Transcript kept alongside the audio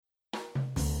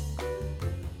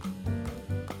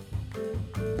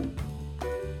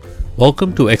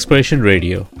Welcome to Exploration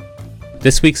Radio.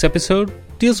 This week's episode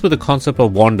deals with the concept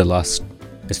of wanderlust.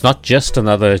 It's not just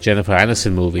another Jennifer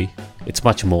Aniston movie, it's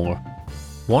much more.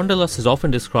 Wanderlust is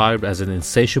often described as an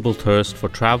insatiable thirst for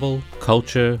travel,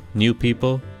 culture, new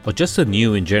people, or just the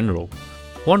new in general.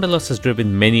 Wanderlust has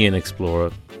driven many an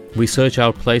explorer. We search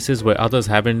out places where others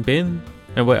haven't been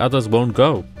and where others won't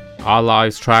go. Our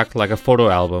lives track like a photo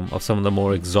album of some of the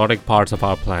more exotic parts of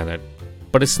our planet.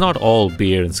 But it's not all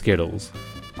beer and Skittles.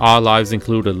 Our lives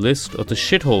include a list of the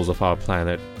shitholes of our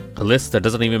planet, a list that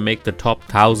doesn't even make the top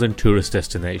 1,000 tourist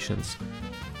destinations.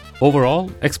 Overall,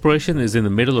 exploration is in the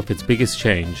middle of its biggest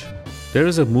change. There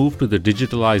is a move to the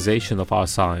digitalization of our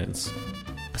science.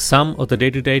 Some of the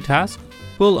day-to-day tasks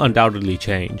will undoubtedly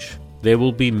change. There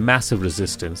will be massive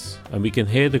resistance, and we can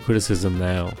hear the criticism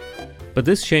now. But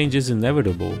this change is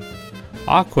inevitable.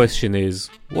 Our question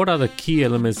is, what are the key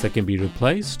elements that can be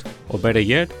replaced? Or better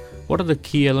yet, what are the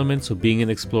key elements of being an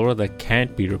explorer that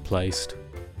can't be replaced?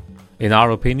 In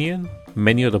our opinion,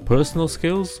 many of the personal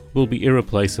skills will be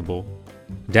irreplaceable.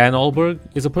 Dan Ahlberg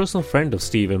is a personal friend of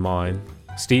Steve and mine.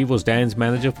 Steve was Dan's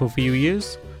manager for a few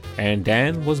years, and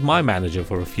Dan was my manager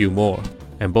for a few more.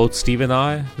 And both Steve and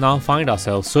I now find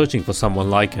ourselves searching for someone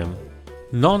like him.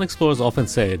 Non-explorers often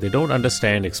say they don't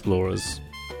understand explorers.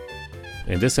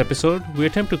 In this episode, we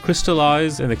attempt to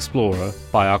crystallize an explorer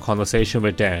by our conversation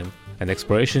with Dan, an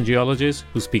exploration geologist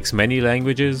who speaks many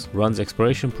languages, runs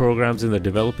exploration programs in the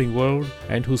developing world,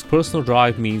 and whose personal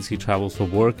drive means he travels for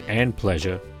work and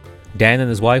pleasure. Dan and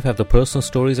his wife have the personal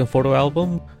stories and photo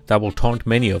album that will taunt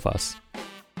many of us.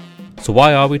 So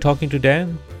why are we talking to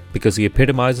Dan? Because he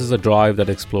epitomizes a drive that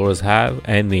explorers have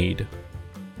and need.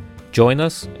 Join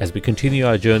us as we continue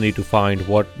our journey to find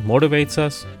what motivates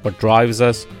us, what drives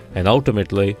us, and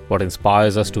ultimately what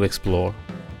inspires us to explore.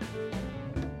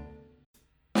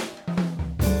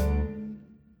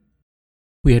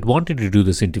 We had wanted to do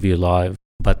this interview live,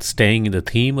 but staying in the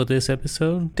theme of this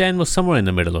episode, Dan was somewhere in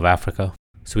the middle of Africa.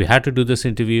 So we had to do this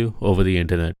interview over the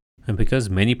internet. And because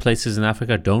many places in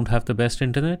Africa don't have the best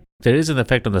internet, there is an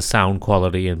effect on the sound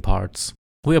quality in parts.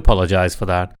 We apologize for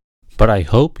that, but I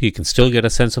hope you can still get a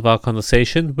sense of our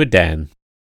conversation with Dan.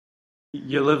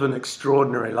 You live an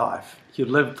extraordinary life. You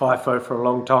lived FIFO for a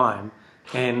long time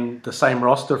and the same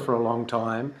roster for a long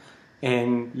time,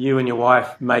 and you and your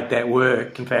wife make that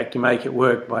work. In fact, you make it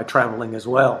work by travelling as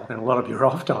well and a lot of your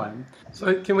off time.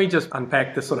 So can we just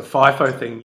unpack this sort of FIFO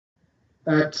thing?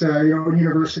 At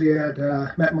university, I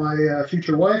had met my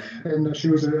future wife, and she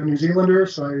was a New Zealander,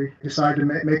 so I decided to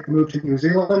make the move to New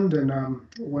Zealand. And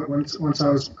once I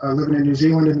was living in New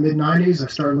Zealand in the mid-'90s, I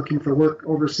started looking for work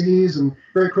overseas and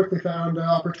very quickly found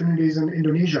opportunities in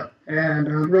Indonesia. And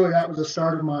really that was the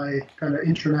start of my kind of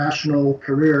international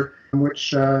career, which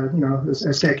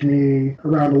has taken me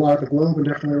around a lot of the globe and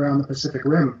definitely around the Pacific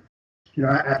Rim.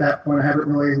 At that point, I haven't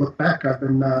really looked back. I've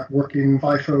been working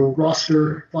FIFO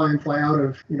roster, fly in, fly out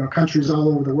of, countries all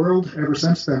over the world ever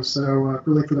since then. So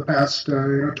really for the past,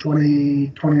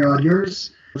 20 odd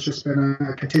years, it's just been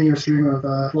a continuous stream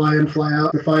of fly in, fly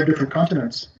out to 5 different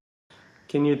continents.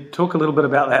 Can you talk a little bit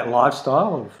about that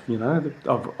lifestyle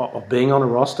of being on a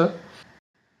roster?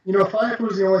 FIFO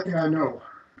is the only thing I know.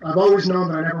 I've always known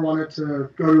that I never wanted to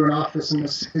go to an office in the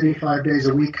city 5 days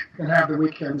a week and have the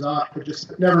weekends off. It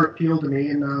just never appealed to me,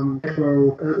 and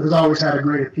FIFO has always had a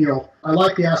great appeal. I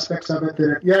like the aspects of it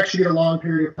that you actually get a long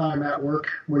period of time at work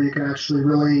where you can actually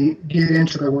really get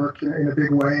into the work in a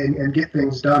big way and get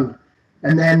things done.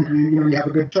 And then you have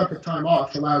a good chunk of time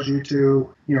off, allows you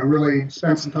to really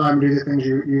spend some time and do the things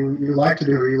you like to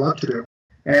do or you love to do.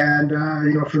 And,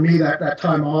 for me, that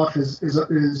time off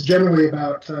is generally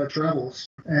about travels.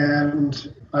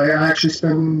 And I actually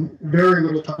spend very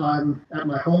little time at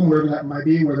my home, wherever that might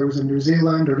be, whether it was in New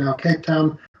Zealand or now Cape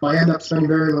Town. I end up spending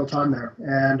very little time there.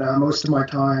 And most of my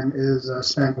time is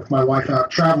spent with my wife out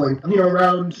traveling,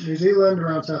 around New Zealand,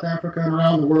 around South Africa, and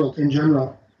around the world in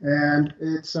general. And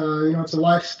it's it's a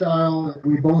lifestyle that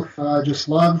we both just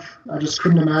love. I just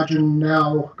couldn't imagine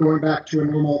now going back to a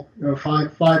normal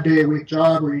 5 day a week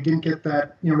job where you didn't get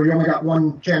that, where you only got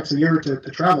one chance a year to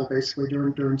travel basically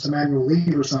during some annual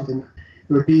leave or something.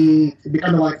 It'd be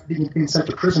kind of like being sent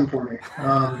to prison for me.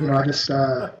 I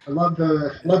love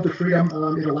the freedom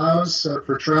it allows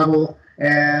for travel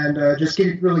and just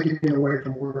really getting away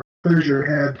from work. Clears your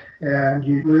head and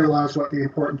you realize what the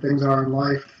important things are in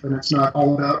life, and it's not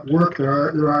all about work. There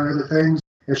are other things.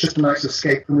 It's just a nice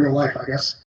escape from real life, I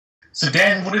guess. So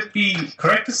Dan, would it be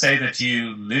correct to say that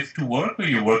you live to work or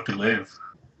you work to live?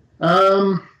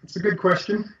 It's a good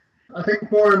question. I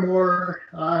think more and more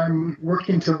I'm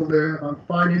working to live. I'm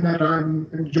finding that I'm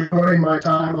enjoying my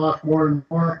time off more and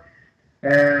more.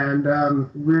 and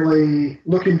really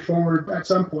looking forward at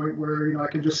some point where I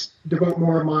can just devote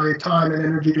more of my time and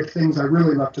energy to things I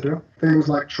really love to do, things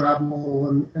like travel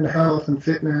and health and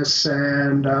fitness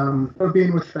and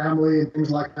being with family and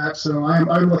things like that. So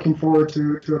I'm looking forward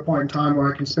to a point in time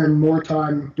where I can spend more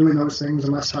time doing those things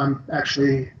and less time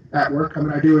actually at work. I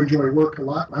mean, I do enjoy work a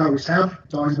lot. I always have.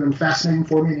 It's always been fascinating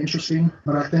for me and interesting.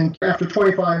 But I think after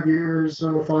 25 years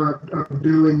so far of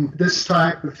doing this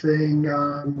type of thing,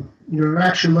 you're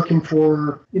actually looking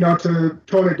for, to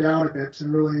tone it down a bit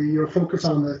and really, focus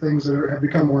on the things that have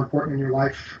become more important in your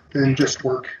life than just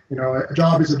work. A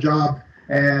job is a job,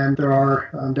 and there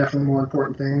are definitely more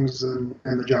important things than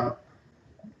the job.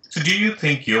 So do you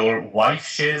think your wife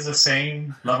shares the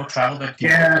same love of travel that you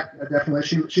do? Yeah,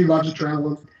 definitely. She loves to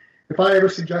travel. If I ever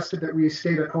suggested that we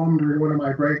stayed at home during one of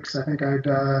my breaks, I think I'd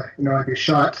be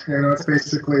shot. It's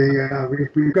basically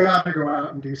we've got to go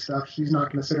out and do stuff. She's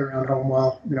not going to sit around home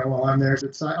while I'm there.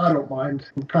 I don't mind.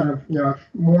 I'm kind of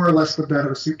more or less lived out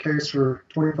of a suitcase for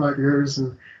 25 years,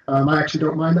 and I actually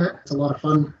don't mind that. It's a lot of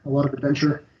fun, a lot of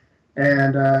adventure,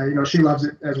 and she loves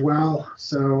it as well.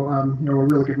 So we're a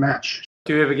really good match.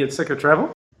 Do you ever get sick of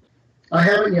travel? I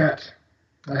haven't yet.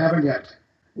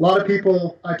 A lot of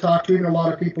people I talk to, even a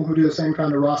lot of people who do the same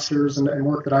kind of rosters and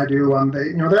work that I do,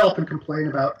 they often complain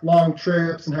about long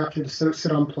trips and having to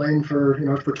sit on plane for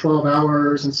 12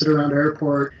 hours and sit around the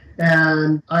airport.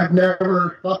 And I've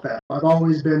never thought that. I've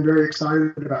always been very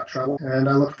excited about travel, and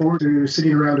I look forward to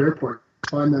sitting around the airport.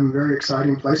 I find them very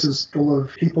exciting places full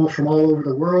of people from all over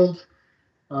the world.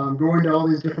 Going to all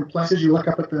these different places, you look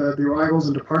up at the arrivals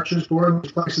and departures board,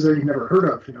 places that you've never heard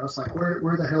of. It's like,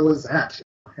 where the hell is that?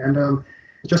 And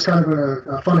it's just kind of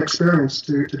a fun experience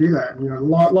to do that.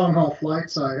 Long haul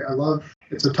flights, I love.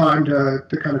 It's a time to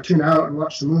kind of tune out and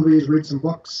watch some movies, read some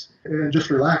books, and just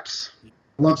relax.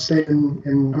 I love staying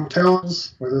in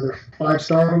hotels, whether they're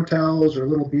 5-star hotels or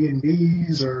little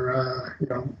B&Bs or,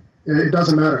 it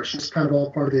doesn't matter. It's just kind of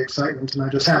all part of the excitement, and I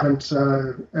just haven't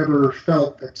ever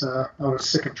felt that I was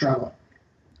sick of travel.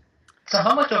 So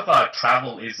how much of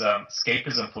travel is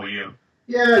escapism for you?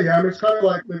 Yeah. I mean, it's kind of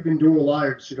like living dual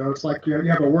lives. It's like you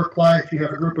have a work life, you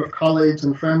have a group of colleagues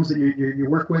and friends that you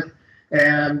work with,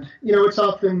 and it's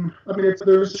often. I mean,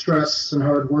 there's stress and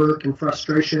hard work and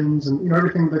frustrations and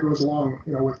everything that goes along.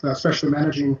 With especially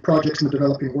managing projects in the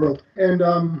developing world. And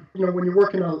when you're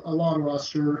working a long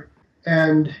roster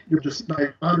and you're just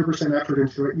like 100% effort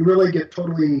into it, you really get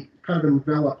totally kind of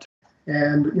enveloped.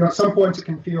 And at some points it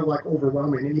can feel like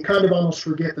overwhelming, and you kind of almost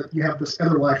forget that you have this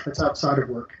other life that's outside of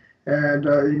work. And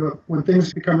when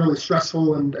things become really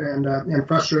stressful and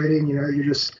frustrating, you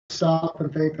just stop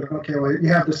and think that, okay, well,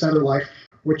 you have this other life,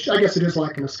 which I guess it is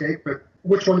like an escape, but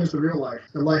which one is the real life?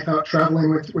 The life out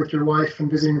traveling with your wife and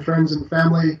visiting friends and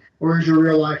family, or is your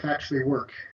real life actually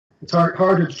work? It's hard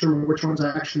to determine which one's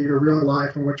actually your real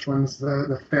life and which one's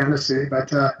the fantasy.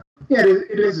 But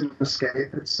it is an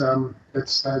escape. It's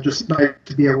just nice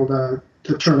to be able to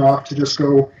turn off, to just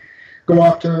go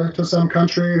off to some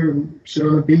country and sit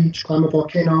on the beach, climb a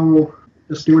volcano,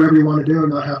 just do whatever you want to do and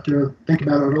not have to think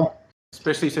about it at all.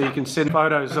 Especially so you can send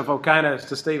photos of volcanoes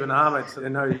to Stephen Ahmed so they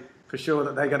know for sure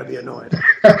that they're going to be annoyed.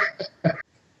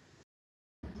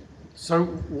 So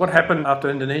what happened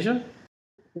after Indonesia?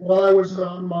 Well, I was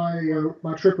on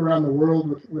my trip around the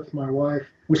world with my wife.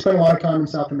 We spent a lot of time in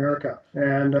South America.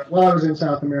 And while I was in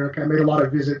South America, I made a lot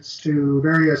of visits to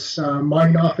various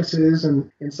mining offices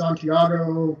in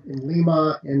Santiago, in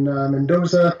Lima, in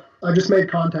Mendoza. I just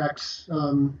made contacts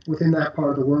within that part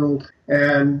of the world.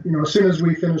 And, as soon as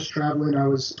we finished traveling, I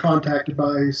was contacted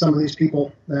by some of these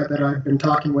people that I've been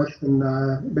talking with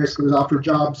and basically was offered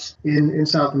jobs in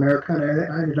South America.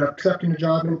 And I ended up accepting a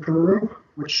job in Peru,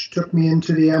 which took me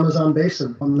into the Amazon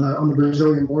basin on the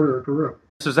Brazilian border of Peru.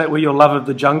 So is that where your love of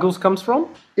the jungles comes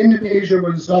from? Indonesia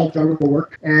was all jungle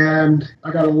work, and I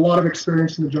got a lot of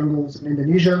experience in the jungles in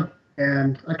Indonesia,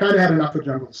 and I kind of had enough of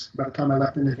jungles by the time I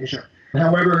left Indonesia.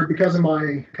 However, because of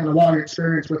my kind of long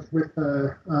experience with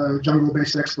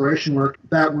jungle-based exploration work,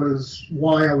 that was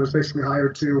why I was basically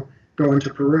hired to go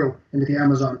into Peru, into the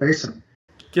Amazon basin.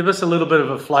 Give us a little bit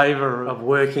of a flavor of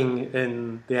working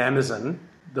in the Amazon.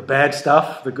 The bad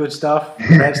stuff, the good stuff,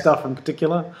 the bad stuff in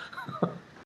particular.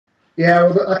 Yeah,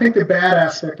 well, I think the bad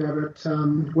aspect of it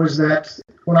was that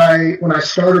when I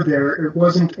started there, it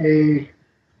wasn't a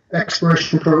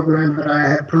exploration program that I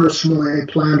had personally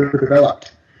planned or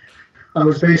developed. I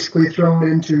was basically thrown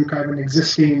into kind of an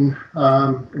existing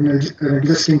plan,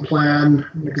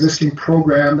 an existing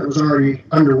program that was already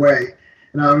underway,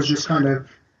 and I was just kind of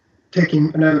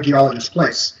taking another geologist's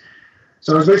place.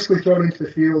 So I was basically thrown into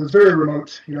the field. It's very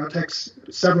remote. It takes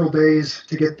several days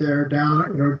to get there,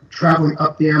 down, traveling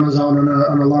up the Amazon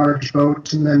on a large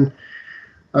boat, and then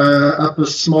up a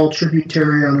small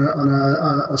tributary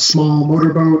on a small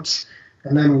motorboat,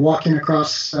 and then walking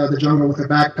across the jungle with a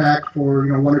backpack for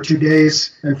 1 or 2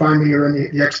 days, and finally you're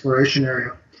in the exploration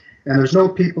area. And there's no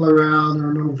people around, there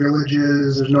are no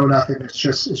villages, there's no nothing. It's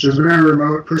just very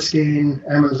remote, pristine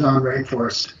Amazon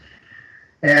rainforest.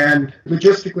 And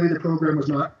logistically, the program was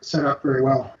not set up very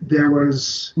well. There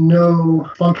was no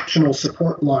functional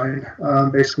support line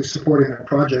basically supporting that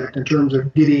project in terms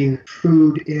of getting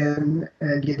food in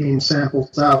and getting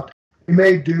samples out. We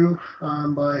made do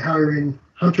by hiring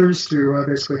hunters to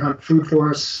basically hunt food for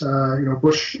us,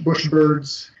 bush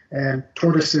birds and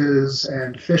tortoises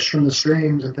and fish from the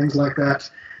streams and things like that.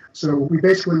 So we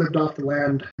basically lived off the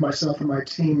land, myself and my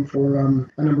team, for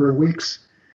a number of weeks.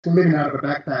 Living out of a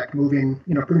backpack, moving,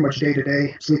 pretty much day to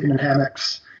day, sleeping in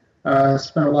hammocks.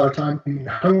 Spent a lot of time being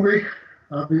hungry,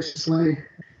 obviously,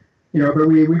 but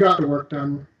we got the work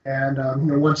done. And,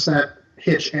 once that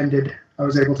hitch ended, I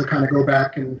was able to kind of go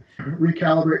back and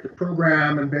recalibrate the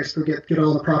program and basically get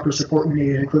all the proper support we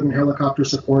needed, including helicopter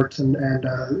support and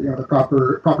the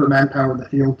proper manpower in the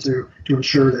field to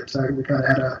ensure that we kind of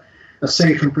had a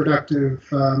safe and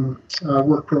productive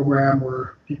work program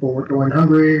where people weren't going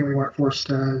hungry and we weren't forced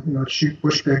to shoot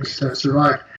bush pigs to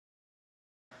survive.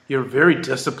 You're a very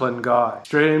disciplined guy,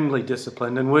 extremely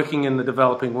disciplined, and working in the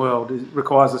developing world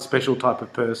requires a special type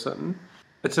of person.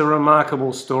 It's a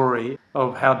remarkable story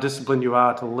of how disciplined you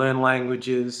are to learn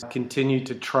languages, continue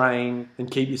to train and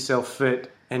keep yourself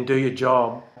fit and do your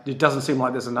job. It doesn't seem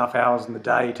like there's enough hours in the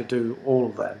day to do all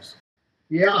of those.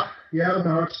 Yeah,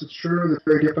 no, it's true. It's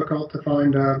very difficult to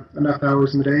find enough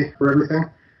hours in the day for everything.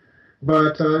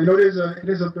 But there's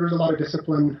a lot of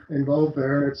discipline involved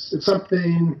there, and it's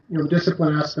something. The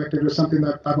discipline aspect of it is something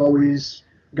that I've always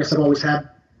had.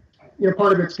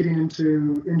 Part of it's getting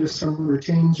into some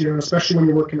routines. Especially when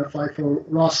you work in a FIFO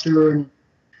roster, and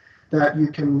that you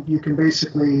can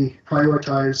basically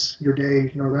prioritize your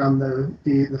day, around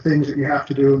the things that you have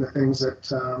to do and the things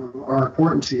that are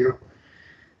important to you.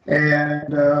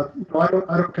 And I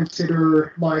don't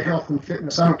consider my health and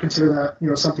fitness. I don't consider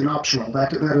that something optional.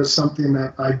 That is something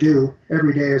that I do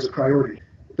every day as a priority.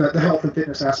 The health and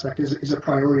fitness aspect is a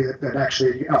priority that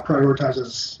actually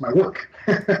prioritizes my work.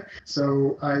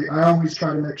 So I always try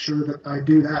to make sure that I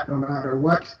do that no matter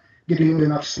what. Getting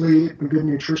enough sleep and good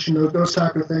nutrition, those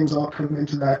type of things all come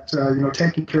into that.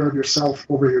 Taking care of yourself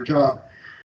over your job.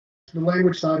 The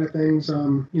language side of things,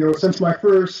 since my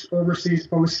first overseas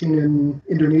posting in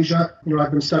Indonesia,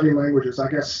 I've been studying languages. I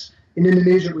guess in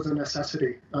Indonesia it was a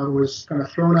necessity. I was kind of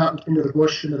thrown out into the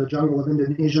bush, into the jungle of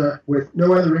Indonesia with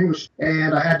no other English,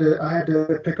 and I had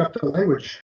to pick up the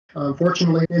language.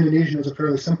 Fortunately, Indonesian is a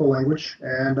fairly simple language,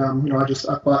 and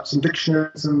I bought some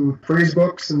dictionaries and phrase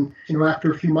books, and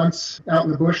after a few months out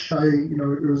in the bush,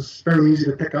 it was fairly easy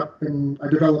to pick up, and I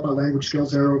developed my language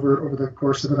skills there over the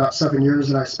course of about 7 years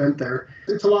that I spent there.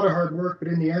 It's a lot of hard work, but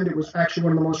in the end, it was actually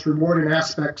one of the most rewarding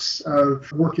aspects of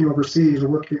working overseas or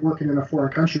working in a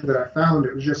foreign country that I found.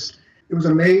 It was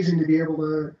amazing to be able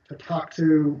to talk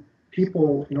to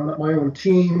people, not my own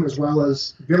team, as well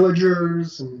as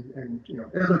villagers and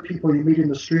other people you meet in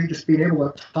the street, just being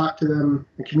able to talk to them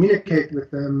and communicate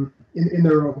with them in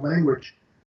their own language.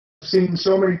 I've seen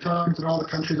so many times in all the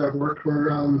countries I've worked where,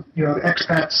 the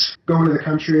expats go into the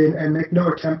country and make no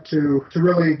attempt to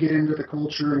really get into the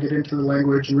culture and get into the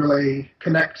language and really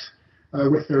connect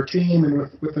with their team and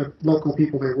with the local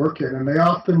people they work in. And they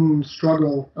often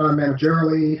struggle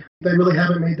managerially. They really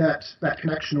haven't made that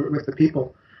connection with the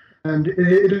people. And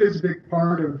it is a big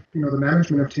part of the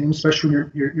management of teams, especially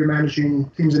when you're managing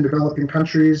teams in developing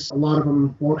countries. A lot of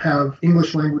them won't have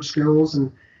English language skills,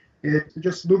 and it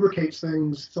just lubricates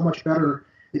things so much better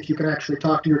if you can actually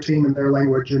talk to your team in their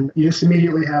language, and you just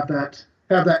immediately have that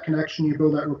connection. You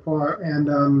build that rapport,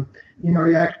 and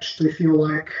you actually feel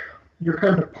like you're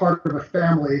kind of part of a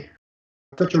family.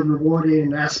 Such a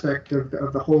rewarding aspect of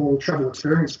the whole travel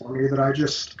experience for me that I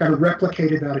just kind of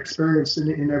replicated that experience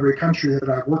in every country that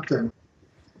I've worked in.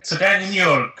 So Dan, in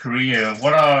your career,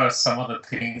 what are some of the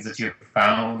things that you've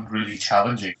found really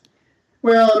challenging?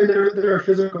 Well, I mean, there are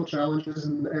physical challenges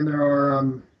and there are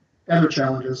other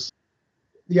challenges.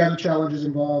 The other challenges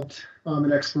involved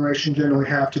in exploration generally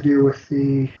have to do with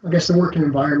the working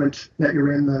environment that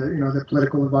you're in, the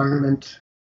political environment.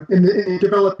 In the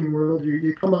developing world,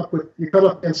 you come up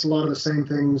against a lot of the same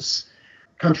things,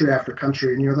 country after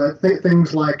country. And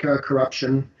things like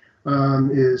corruption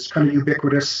is kind of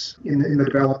ubiquitous in the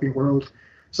developing world.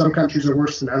 Some countries are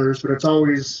worse than others, but it's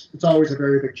always a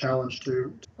very big challenge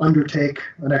to undertake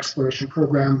an exploration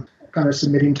program, kind of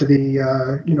submitting to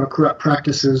the corrupt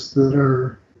practices that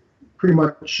are pretty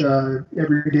much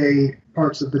everyday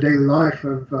parts of the daily life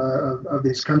of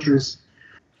these countries.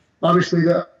 Obviously,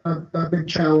 a big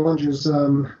challenge is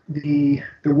the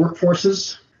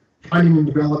workforces. Finding and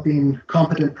developing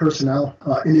competent personnel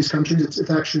in these countries.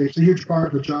 It's a huge part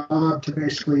of the job to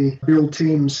basically build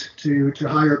teams to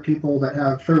hire people that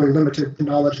have fairly limited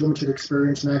knowledge, limited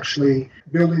experience, and actually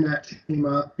building that team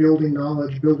up, building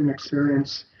knowledge, building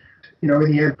experience. In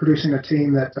the end, producing a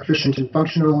team that's efficient and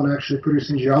functional, and actually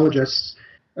producing geologists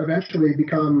eventually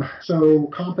become so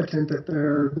competent that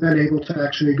they're then able to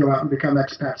actually go out and become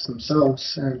expats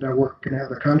themselves and work in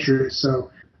other countries.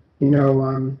 So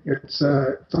it's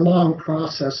a long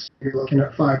process. You're looking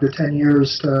at 5 to 10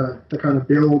 years to kind of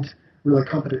build really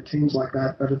competent teams like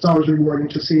that. But it's always rewarding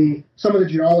to see some of the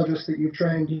geologists that you've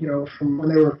trained, from when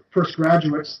they were first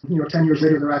graduates, 10 years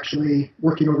later, they're actually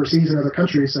working overseas in other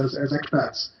countries as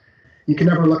expats. You can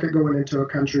never look at going into a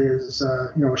country as,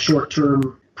 a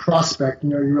short-term prospect.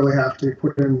 You really have to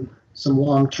put in some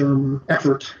long-term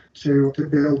effort to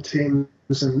build teams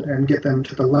and get them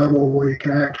to the level where you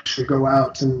can actually go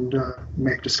out and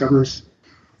make discoveries.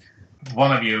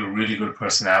 One of your really good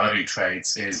personality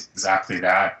traits is exactly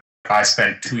that. I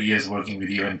spent 2 years working with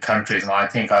you in countries, and I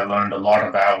think I learned a lot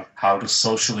about how to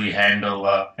socially handle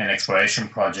an exploration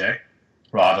project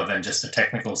rather than just the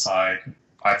technical side.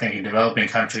 I think in developing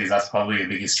countries, that's probably the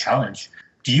biggest challenge.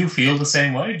 Do you feel the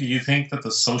same way? Do you think that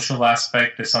the social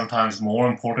aspect is sometimes more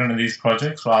important in these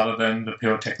projects rather than the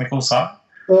pure technical side?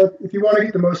 Well, if you want to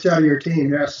get the most out of your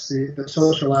team, yes, the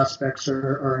social aspects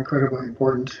are incredibly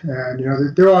important.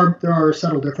 And, there are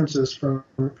subtle differences from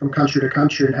country to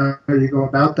country and how you go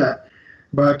about that.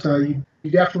 But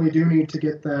you definitely do need to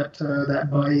get that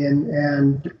buy-in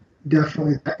and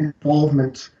definitely that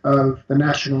involvement of the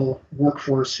national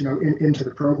workforce, into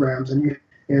the programs and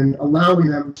in allowing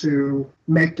them to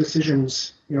make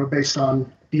decisions, based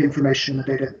on the information, the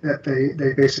data that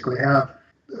they basically have.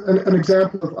 An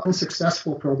example of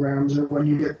unsuccessful programs are when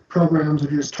you get programs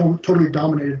that are just totally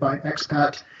dominated by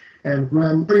expat and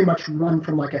pretty much run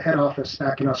from like a head office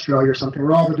back in Australia or something,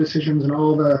 where all the decisions and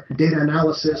all the data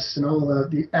analysis and all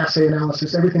the assay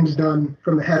analysis, everything's done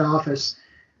from the head office.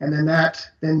 And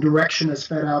then direction is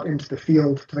fed out into the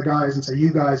field to the guys and say,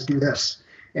 you guys do this.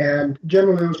 And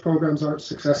generally those programs aren't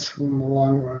successful in the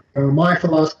long run. My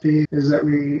philosophy is that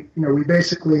we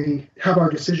basically have our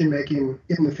decision making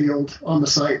in the field on the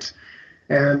site,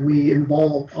 and we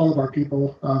involve all of our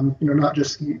people, not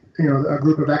just a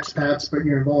group of expats, but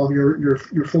you involve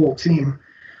your full team,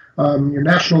 your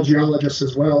national geologists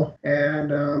as well,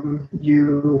 and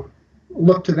you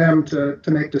look to them to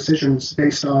make decisions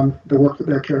based on the work that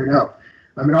they're carrying out.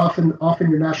 I mean, often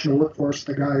your national workforce,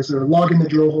 the guys are logging the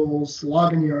drill holes,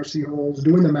 logging the RC holes,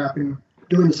 doing the mapping,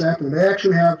 doing the sampling. They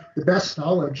actually have the best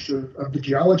knowledge of the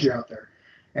geology out there.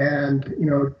 And,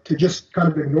 to just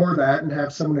kind of ignore that and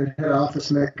have someone in head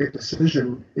office make a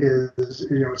decision is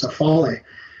it's a folly.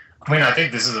 I mean, I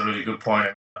think this is a really good point.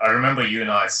 I remember you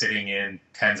and I sitting in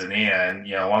Tanzania,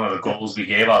 and one of the goals we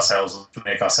gave ourselves was to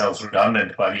make ourselves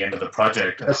redundant by the end of the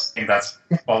project. Yes. I think that's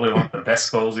probably one of the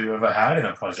best goals we've ever had in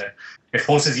a project. It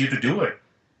forces you to do it.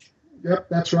 Yep,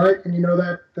 that's right. And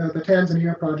that the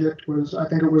Tanzania project was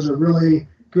a really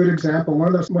good example,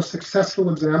 one of the most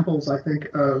successful examples, I think,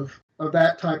 of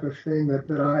that type of thing that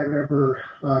I've ever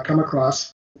come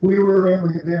across. We were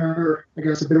only there, I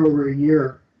guess, a bit over a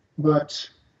year, but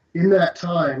in that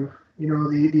time,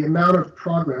 the amount of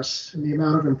progress and the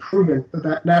amount of improvement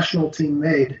that national team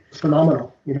made is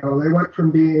phenomenal. They went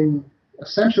from being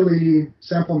essentially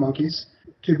sample monkeys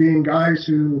to being guys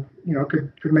who,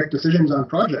 could make decisions on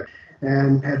projects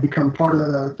and had become part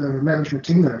of the management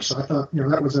team there. So I thought,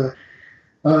 that was a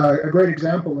great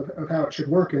example of how it should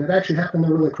work. And it actually happened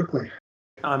there really quickly.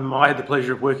 I had the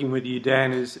pleasure of working with you,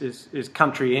 Dan, is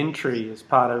country entry as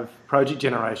part of project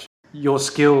generation. Your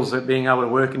skills at being able to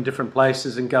work in different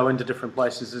places and go into different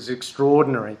places is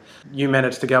extraordinary. You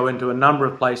managed to go into a number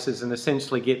of places and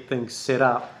essentially get things set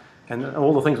up. And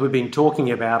all the things we've been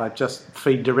talking about, I just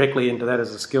feed directly into that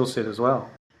as a skill set as well.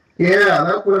 Yeah,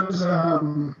 that was,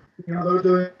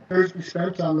 the years we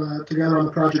spent together on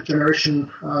the project generation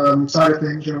side of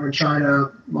things, in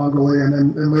China, Mongolia, and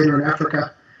then later in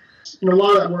Africa. A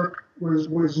lot of that work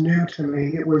was new to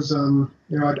me. It was,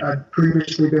 I'd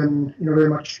previously been, very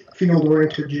much a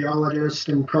field-oriented geologist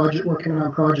and working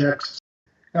on projects.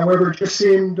 However, it just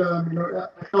seemed, I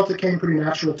felt it came pretty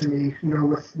natural to me,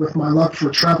 with my love for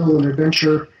travel and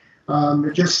adventure.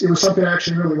 It was something I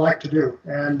actually really liked to do,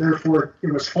 and therefore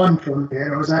it was fun for me.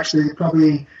 And it was actually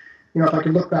probably, if I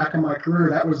could look back on my career,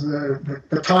 that was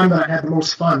the time that I had the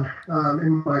most fun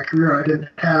in my career. I didn't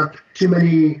have too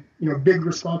many, big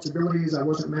responsibilities. I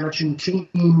wasn't managing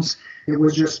teams. It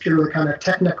was just purely kind of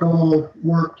technical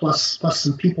work plus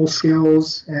some people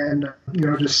skills, and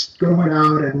just going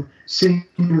out and seeing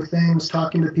new things,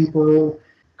 talking to people,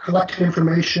 collecting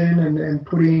information, and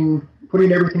putting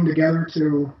everything together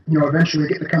to eventually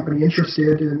get the company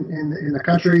interested in the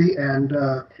country and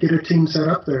get a team set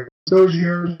up there. Those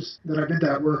years that I did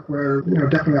that work were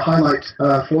definitely a highlight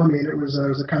for me, and it was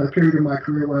a kind of period of my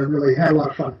career where I really had a lot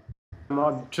of fun.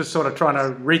 I'm just sort of trying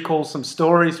to recall some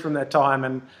stories from that time,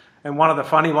 and one of the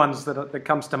funny ones that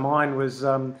comes to mind was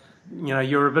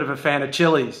you were a bit of a fan of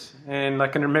chilies, and I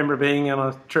can remember being on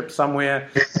a trip somewhere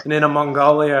in Inner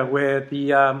Mongolia where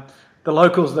the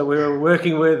locals that we were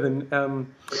working with and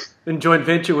in joint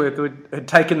venture with had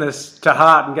taken this to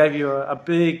heart and gave you a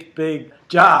big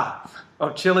jar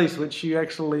of chilies, which you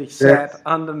actually sat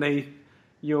underneath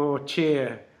your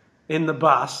chair in the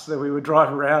bus that we would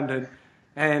drive around in,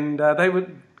 and they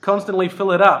would constantly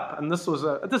fill it up. And this is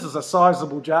a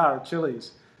sizable jar of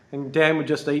chilies, and Dan would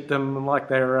just eat them like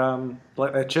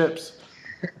they're chips.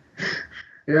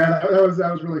 Yeah,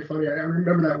 that was really funny. I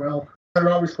remember that well. They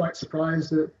were always quite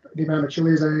surprised at the amount of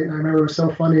chilies. I remember it was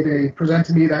so funny. They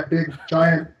presented me that big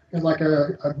giant, like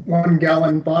a 1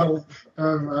 gallon bottle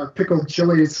of pickled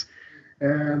chilies.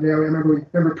 And I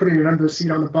remember putting it under the seat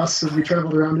on the bus as we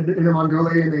traveled around Inner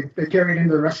Mongolia, and they carried it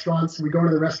into the restaurants. We go to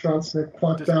the restaurants and they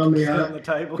plunk down the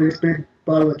table. This big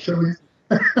bottle of chilies.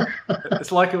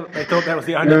 It's like they thought that was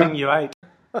the only thing you ate.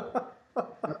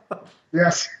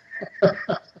 Yes.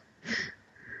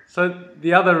 So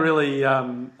the other really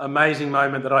amazing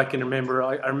moment that I can remember,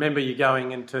 I remember you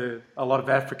going into a lot of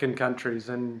African countries,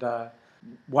 and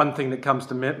one thing that comes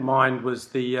to mind was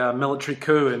the military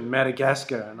coup in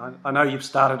Madagascar. And I know you've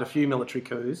started a few military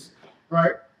coups.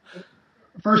 Right.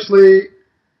 Firstly,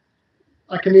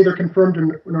 I can neither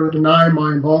confirm nor deny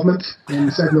my involvement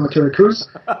in said military coups.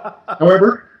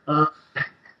 However,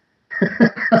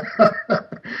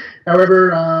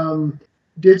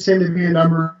 did seem to be a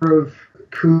number of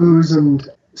coups and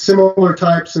similar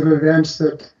types of events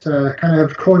that kind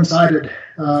of coincided,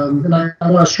 and I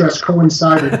want to stress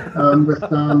coincided with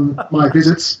my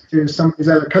visits to some of these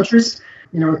other countries.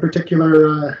 In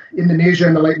particular, Indonesia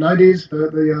in the late 90s,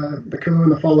 the coup in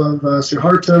the fall of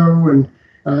Suharto, and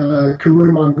coup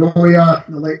in Mongolia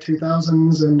in the late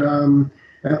 2000s, and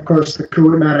of course the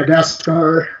coup in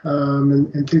Madagascar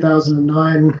in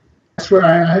 2009. That's where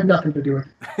I had nothing to do with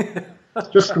it.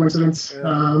 Just coincidence.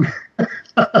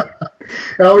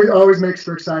 It always makes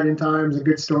for exciting times and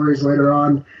good stories later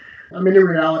on. I mean, in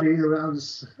reality, I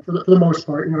was, for the most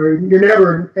part, you're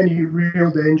never in any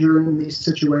real danger in these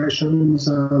situations.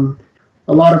 A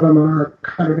lot of them are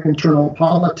kind of internal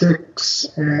politics,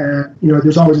 and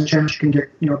there's always a chance you can get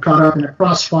caught up in a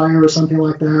crossfire or something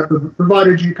like that. But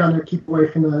provided you kind of keep away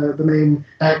from the main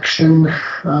action,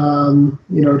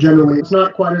 generally it's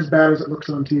not quite as bad as it looks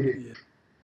on TV. Yeah.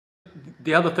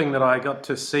 The other thing that I got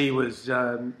to see was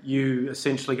you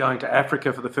essentially going to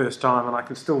Africa for the first time, and I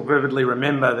can still vividly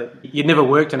remember that you'd never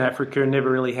worked in Africa and never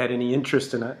really had any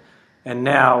interest in it, and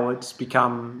now it's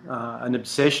become an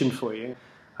obsession for you.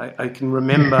 I can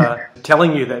remember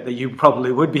telling you that you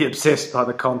probably would be obsessed by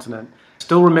the continent.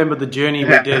 Still remember the journey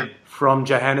we did from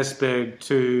Johannesburg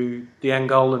to the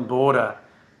Angolan border,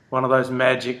 one of those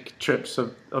magic trips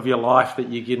of your life that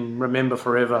you can remember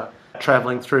forever.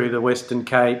 Travelling through the Western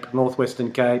Cape,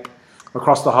 Northwestern Cape,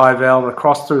 across the High Veld,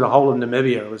 across through the whole of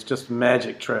Namibia. It was just a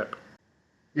magic trip.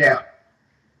 Yeah,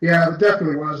 it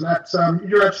definitely was. That's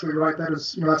you're absolutely right. That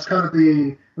is, that's kind of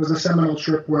it was a seminal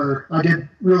trip where I did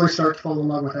really start to fall in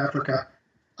love with Africa.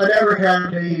 I never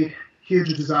had a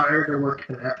huge desire to work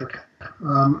in Africa.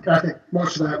 I think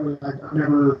most of that was I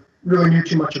never really knew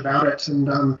too much about it, and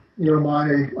I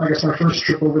guess my first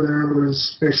trip over there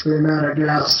was basically in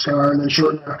Madagascar, and then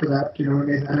shortly after that, we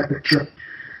made an epic trip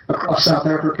across South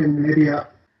Africa and Namibia,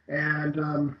 and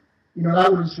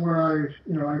that was where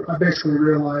I basically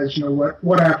realized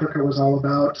what Africa was all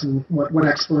about, and what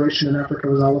exploration in Africa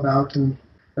was all about, and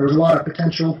there was a lot of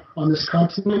potential on this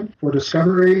continent for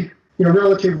discovery.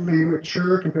 Relatively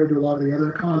mature compared to a lot of the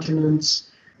other continents.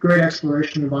 great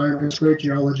exploration environments, great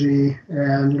geology,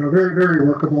 and very very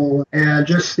workable. And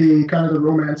just the kind of the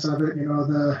romance of it,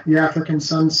 the African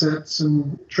sunsets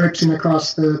and traipsing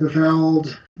across the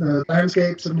veld, the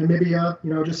landscapes of Namibia,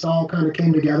 just all kind of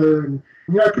came together. And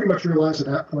I pretty much realized at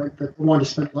that point that I wanted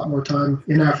to spend a lot more time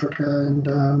in Africa, and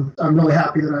I'm really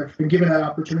happy that I've been given that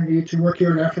opportunity to work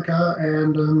here in Africa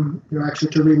and actually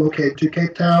to relocate to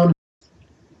Cape Town.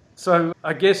 So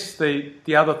I guess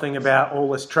the other thing about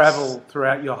all this travel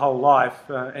throughout your whole life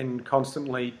and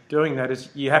constantly doing that is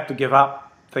you have to give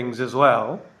up things as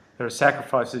well. There are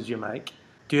sacrifices you make.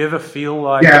 Do you ever feel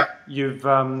like you've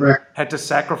had to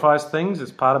sacrifice things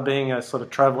as part of being a sort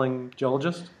of traveling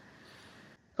geologist?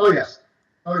 Oh, yes,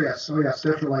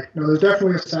 definitely. No, there's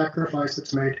definitely a sacrifice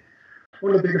that's made.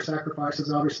 One of the bigger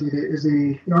sacrifices, obviously, is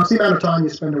the it's the amount of time you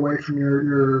spend away from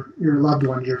your loved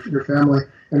ones, your family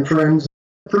and friends.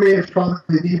 For me, it's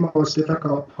probably the most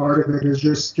difficult part of it is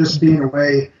just being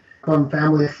away from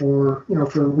family for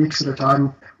weeks at a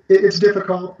time. It's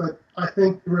difficult, but I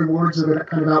think the rewards of it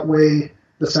kind of outweigh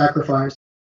the sacrifice.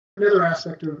 Another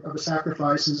aspect of a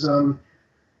sacrifice is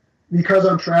because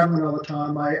I'm traveling all the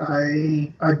time,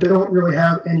 I don't really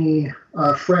have any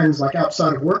friends like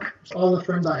outside of work. So all the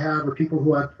friends I have are people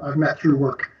who I've met through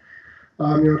work.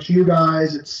 It's you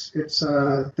guys, it's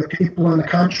the people in the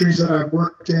countries that I've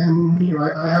worked in.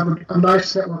 I have a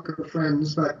nice network of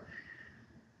friends, but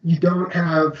you don't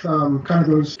have kind of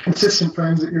those consistent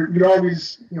friends that you're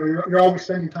always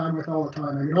spending time with all the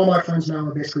time. I mean, all my friends now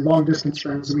are basically long distance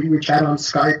friends. We chat on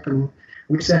Skype and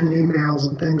we send emails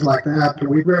and things like that, but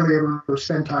we rarely ever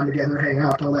spend time together, hang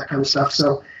out, all that kind of stuff.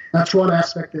 So that's one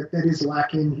aspect that is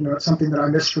lacking. It's something that I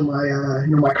miss from my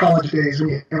my college days when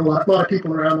you have a lot of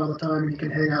people around all the time and you can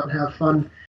hang out and have fun.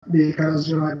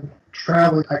 Because I'm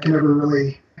traveling, I can never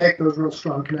really make those real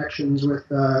strong connections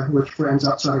with friends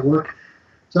outside of work.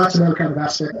 So that's another kind of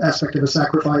aspect of a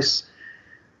sacrifice.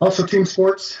 Also, team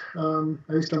sports. I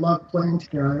used to love playing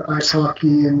ice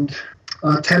hockey and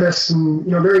tennis and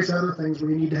various other things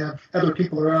where you need to have other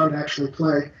people around to actually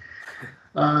play.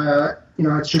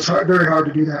 It's just very hard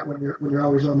to do that when you're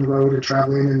always on the road and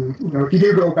traveling. And if you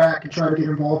do go back and try to get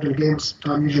involved in a game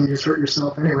sometime, usually you just hurt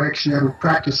yourself anyway because you haven't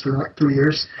practiced for like 3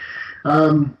 years.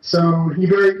 So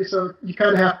you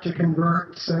kind of have to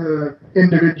convert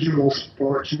individual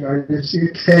sports.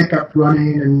 You take up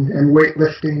running and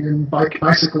weightlifting and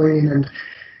bicycling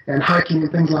and hiking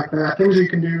and things like that. Things that you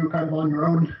can do kind of on your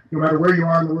own. No matter where you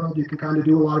are in the world, you can kind of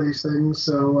do a lot of these things.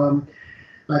 So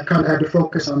I've kind of had to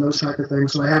focus on those type of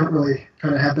things. So I haven't really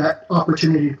kind of had that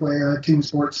opportunity to play team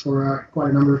sports for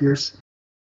quite a number of years.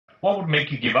 What would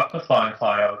make you give up the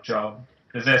fly-out job?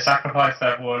 Is there a sacrifice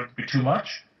that would be too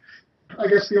much? I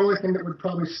guess the only thing that would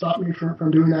probably stop me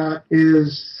from doing that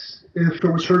is if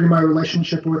it was hurting my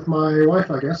relationship with my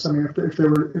wife, I guess. I mean, if we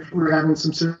were having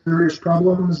some serious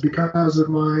problems because of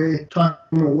my time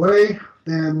away,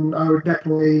 then I would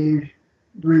definitely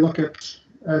relook at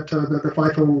the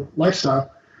FIFO lifestyle.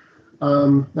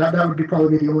 That would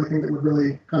probably be the only thing that would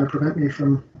really kind of prevent me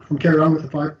from carrying on with the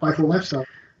FIFO lifestyle.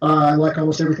 I like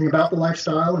almost everything about the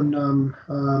lifestyle, and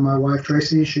my wife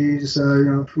Tracy, she's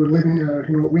we're living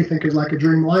what we think is like a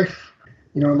dream life.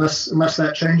 Unless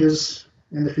that changes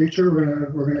in the future,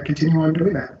 we're gonna continue on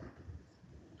doing that.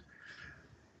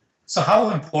 So,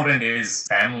 how important is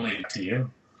family to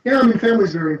you? Yeah, I mean, family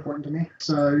is very important to me.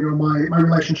 So, my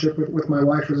relationship with my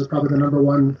wife is probably the number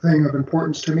one thing of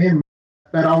importance to me, and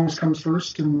that always comes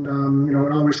first, and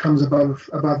it always comes above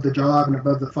the job and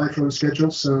above the FIFO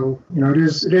schedule. So it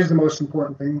is the most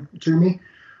important thing to me.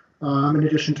 In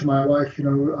addition to my wife,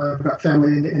 I've got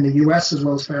family in the U.S. as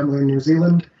well as family in New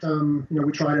Zealand.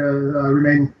 We try to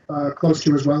remain close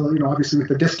to as well. Obviously with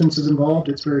the distances involved,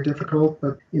 it's very difficult,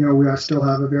 but we still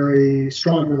have a very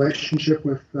strong relationship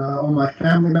with all my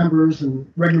family members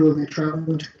and regularly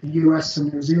travel to the U.S.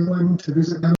 and New Zealand to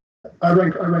visit them. I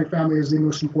rank family as the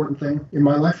most important thing in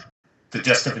my life. The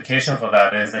justification for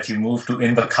that is that you moved to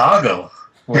Invercargill,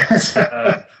 which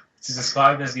is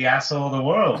described as the asshole of the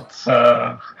world.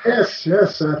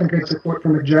 Yes. I think it's a quote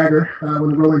from Mick Jagger when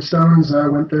the Rolling Stones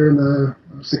went there in the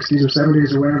 60s or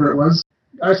 70s or whenever it was.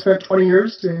 I spent 20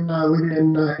 years living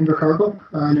in Invercargill,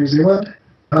 New Zealand.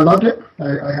 I loved it.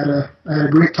 I had a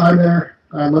great time there.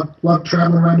 I loved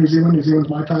traveling around New Zealand. New Zealand's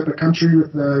my type of country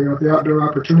with the outdoor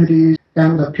opportunities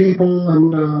and the people,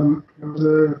 and it was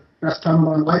the best time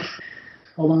of my life.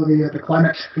 Although the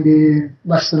climate can be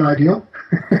less than ideal.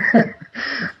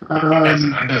 That's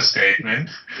an understatement.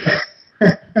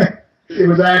 It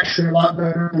was actually a lot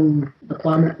better than the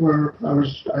climate where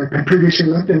I had previously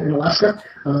lived in Alaska.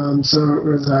 So it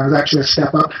was actually a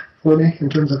step up for me in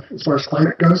terms of as far as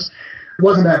climate goes. it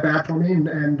wasn't that bad for me,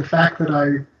 and the fact that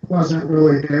I wasn't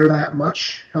really there that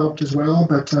much helped as well.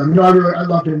 But I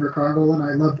loved Invercargill, and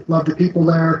I loved the people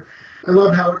there. I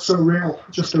love how it's so real,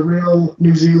 just a real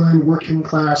New Zealand working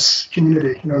class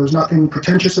community. There's nothing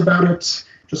pretentious about it.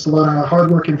 Just a lot of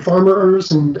hardworking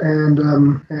farmers and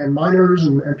miners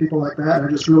and people like that.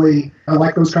 I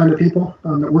like those kind of people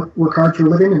that work hard for a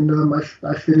living, and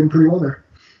I fit in pretty well there.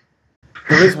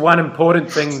 There is one important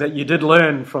thing that you did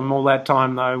learn from all that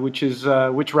time, though, which is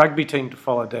which rugby team to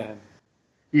follow, Dan.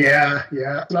 Yeah.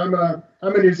 I'm a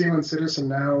New Zealand citizen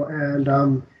now, and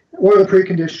one of the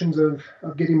preconditions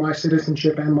of getting my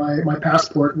citizenship and my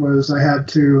passport was I had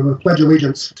to pledge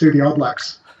allegiance to the All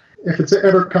Blacks. If it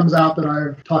ever comes out that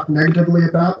I've talked negatively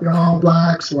about the All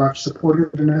Blacks or I've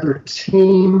supported another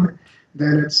team,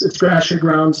 then it's actually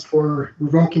grounds for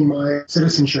revoking my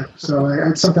citizenship. So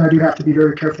it's something I do have to be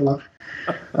very careful of.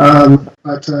 I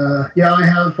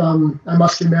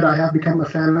must admit I have become a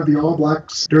fan of the All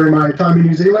Blacks during my time in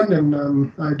New Zealand,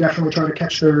 and I definitely try to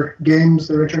catch their games,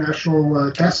 their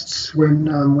international tests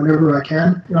whenever I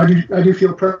can. I do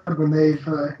feel proud when they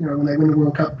win the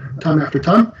World Cup time after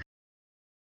time.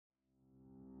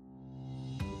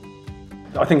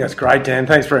 I think that's great, Dan.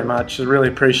 Thanks very much. I really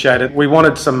appreciate it. We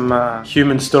wanted some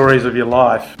human stories of your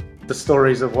life, the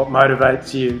stories of what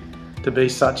motivates you to be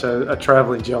such a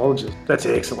travelling geologist. That's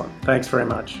excellent. Thanks very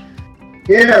much.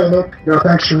 Yeah, look,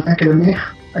 thanks for thinking of me.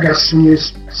 I guess when you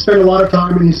spend a lot of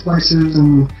time in these places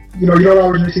and, you don't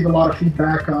always receive a lot of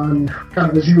feedback on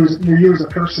kind of you as a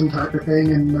person type of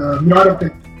thing. And, I don't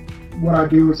think what I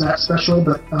do is that special,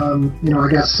 but, I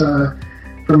guess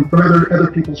from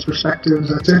other people's perspectives,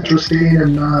 that's interesting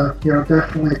and,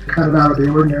 definitely kind of out of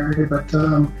the ordinary. But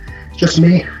it's just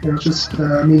me. It's just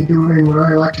me doing what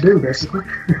I like to do, basically.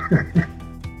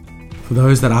 For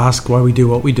those that ask why we do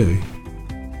what we do,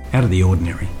 out of the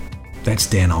ordinary, that's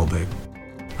Dan Olberg.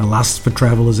 A lust for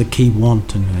travel is a key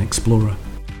want in an explorer.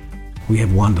 We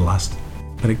have wanderlust,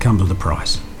 but it comes with a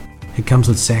price. It comes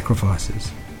with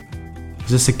sacrifices.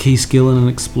 Is this a key skill in an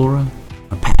explorer?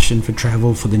 A passion for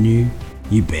travel, for the new?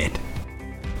 You bet.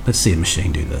 Let's see a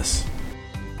machine do this.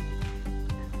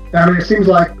 It seems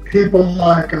like people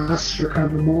like us are kind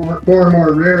of more and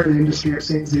more rare in the industry, it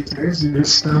seems, these days. You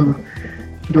just don't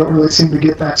really seem to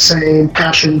get that same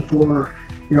passion for,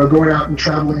 going out and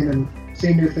traveling and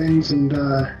seeing new things and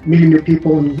meeting new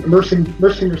people and immersing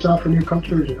yourself in new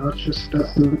cultures. It's just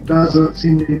doesn't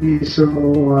seem to be so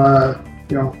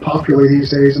popular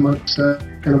these days amongst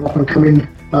kind of up and coming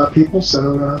people.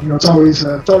 So it's always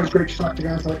great to talk to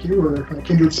guys like you or kind of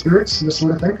kindred spirits and this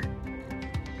sort of thing.